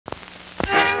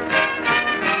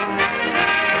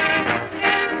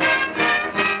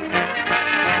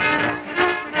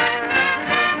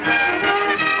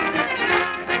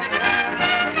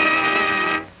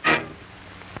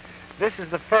is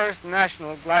the first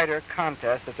national glider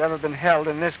contest that's ever been held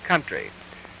in this country.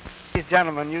 These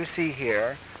gentlemen you see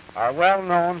here are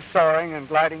well-known soaring and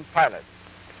gliding pilots.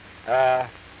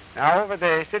 Now over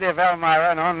the city of Elmira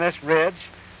and on this ridge,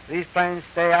 these planes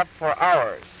stay up for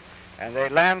hours, and they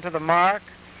land to the mark,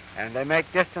 and they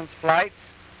make distance flights,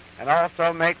 and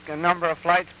also make a number of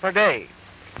flights per day.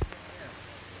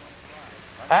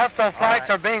 Also, flights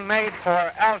are being made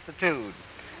for altitude.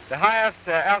 The highest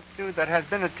altitude that has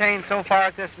been attained so far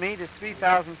at this meet is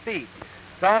 3,000 feet.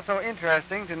 It's also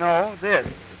interesting to know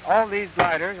this. All these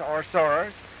gliders, or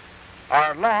soarers,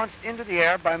 are launched into the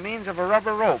air by means of a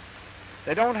rubber rope.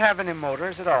 They don't have any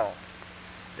motors at all.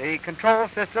 The control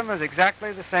system is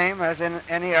exactly the same as in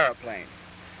any airplane.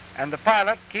 And the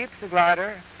pilot keeps the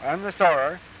glider and the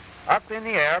soarer up in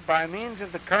the air by means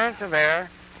of the currents of air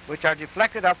which are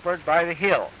deflected upward by the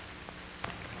hill.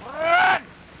 Run!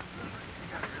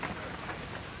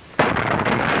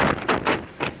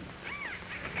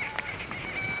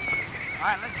 All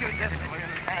right, let's shoot this one.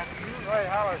 Roy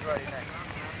Howard's ready next.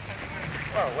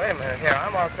 Oh, wait a minute here.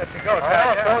 I'm all set to go.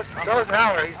 Oh, so's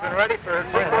Howard. He's been ready for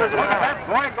 3/4 of an hour.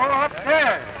 Boy, go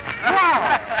upstairs.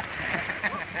 Wow.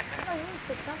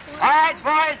 All right,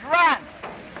 boys, run.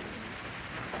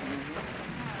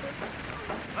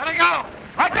 Let it go.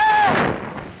 Let go!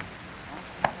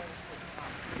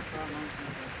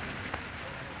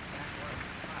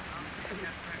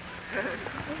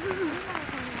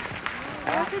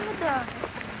 Open the door.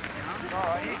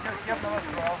 Oh, he just give them a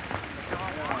throw.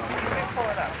 Pull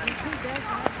it up.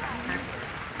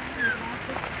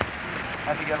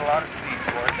 Have to get a lot of speed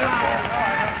for it, that's all.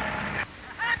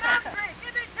 I'm up,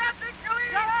 give me something to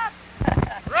eat! Shut up!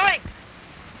 Right!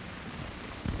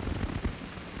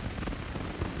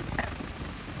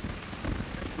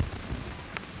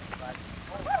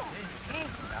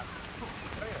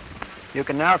 You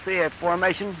can now see a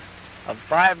formation of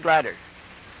 5 gliders.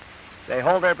 They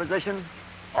hold their position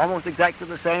almost exactly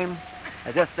the same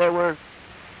as if they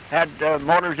had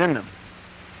motors in them.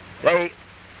 They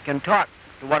can talk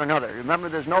to one another. Remember,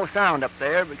 there's no sound up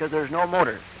there because there's no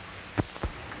motors.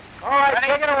 All right, ready?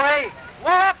 Take it away.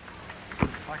 Walk!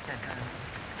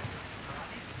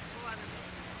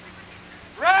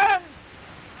 Run!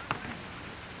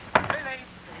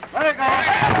 Let it go.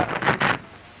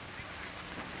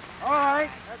 All right,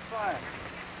 that's fine.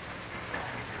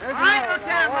 There's all right,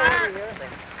 Lieutenant Meyer.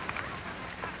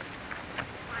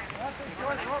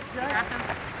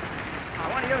 I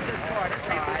want to use this cord. It's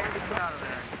all right.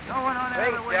 No one on the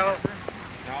other way. No.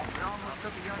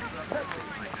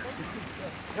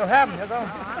 You'll have him, Hugo.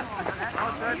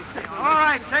 All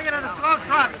right, take it at a slow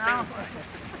trot now.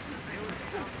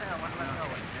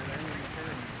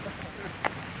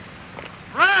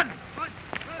 Run!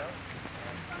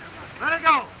 Let it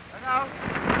go. Let it go.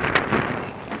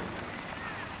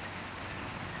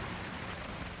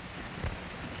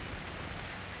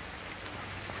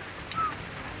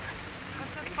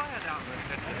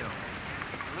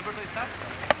 Deliberately set?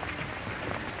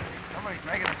 Somebody's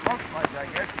making a smoke smudge, I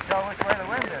guess, to tell which way the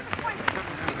wind is.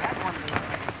 That one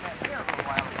can't hear a little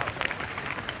while ago.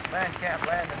 Man can't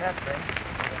land in that thing.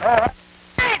 All right.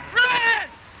 Run!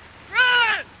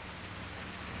 Run!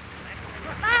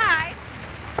 Bye!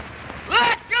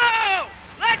 Let go!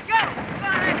 Let go!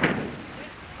 Bye!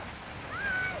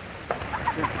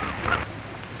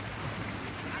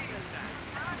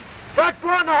 Back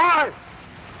on the horse!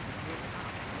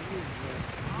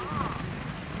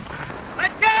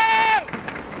 Let go!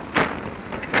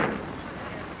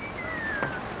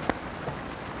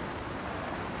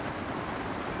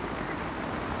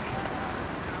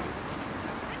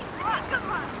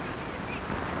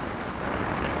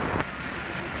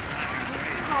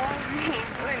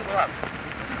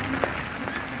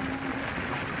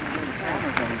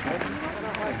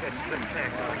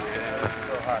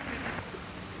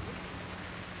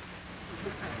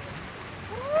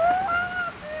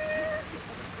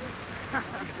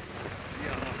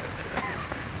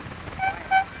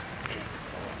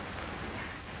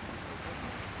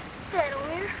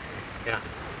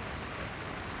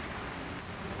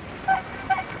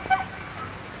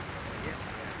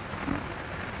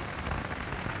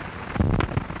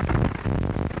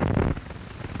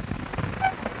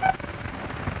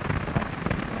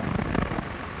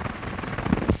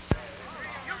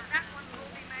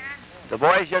 The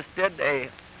boys just did a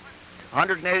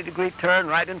 180-degree turn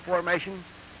right in formation,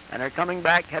 and are coming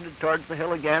back, headed towards the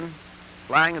hill again,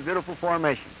 flying a beautiful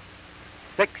formation.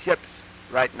 6 ships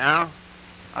right now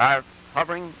are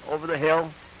hovering over the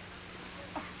hill.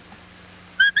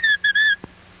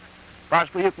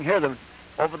 Possibly you can hear them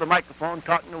over the microphone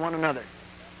talking to one another.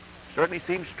 Certainly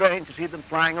seems strange to see them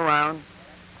flying around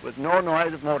with no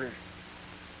noise of motors.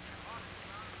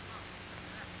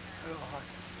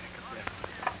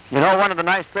 You know, one of the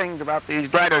nice things about these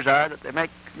gliders are that they make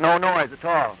no noise at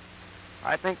all.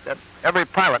 I think that every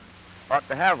pilot ought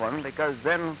to have one, because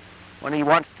then when he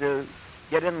wants to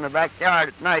get in the backyard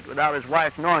at night without his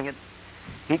wife knowing it,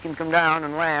 he can come down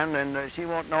and land, and she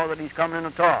won't know that he's coming in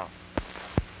at all.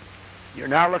 You're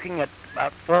now looking at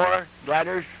about 4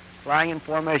 gliders flying in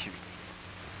formation.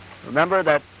 Remember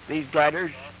that these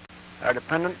gliders are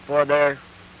dependent for their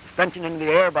suspension into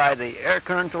the air by the air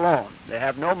currents alone. They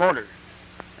have no motors.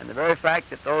 And the very fact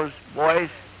that those boys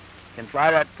can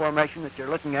fly that formation that you're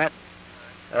looking at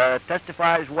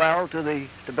testifies well to the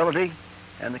stability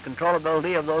and the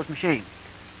controllability of those machines.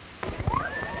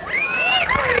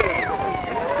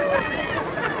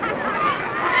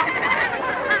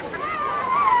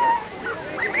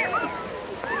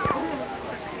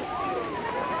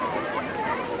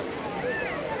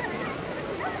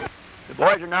 The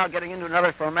boys are now getting into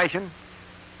another formation.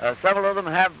 Several of them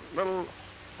have little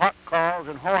hawk calls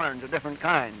and horns of different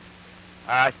kinds.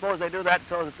 I suppose they do that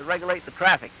so that to regulate the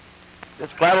traffic.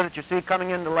 This glider that you see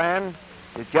coming into land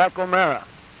is Jack Elmira.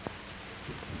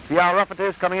 See how rough it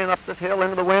is coming in up this hill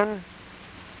into the wind?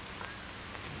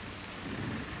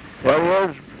 There he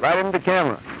is, right into the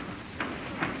camera.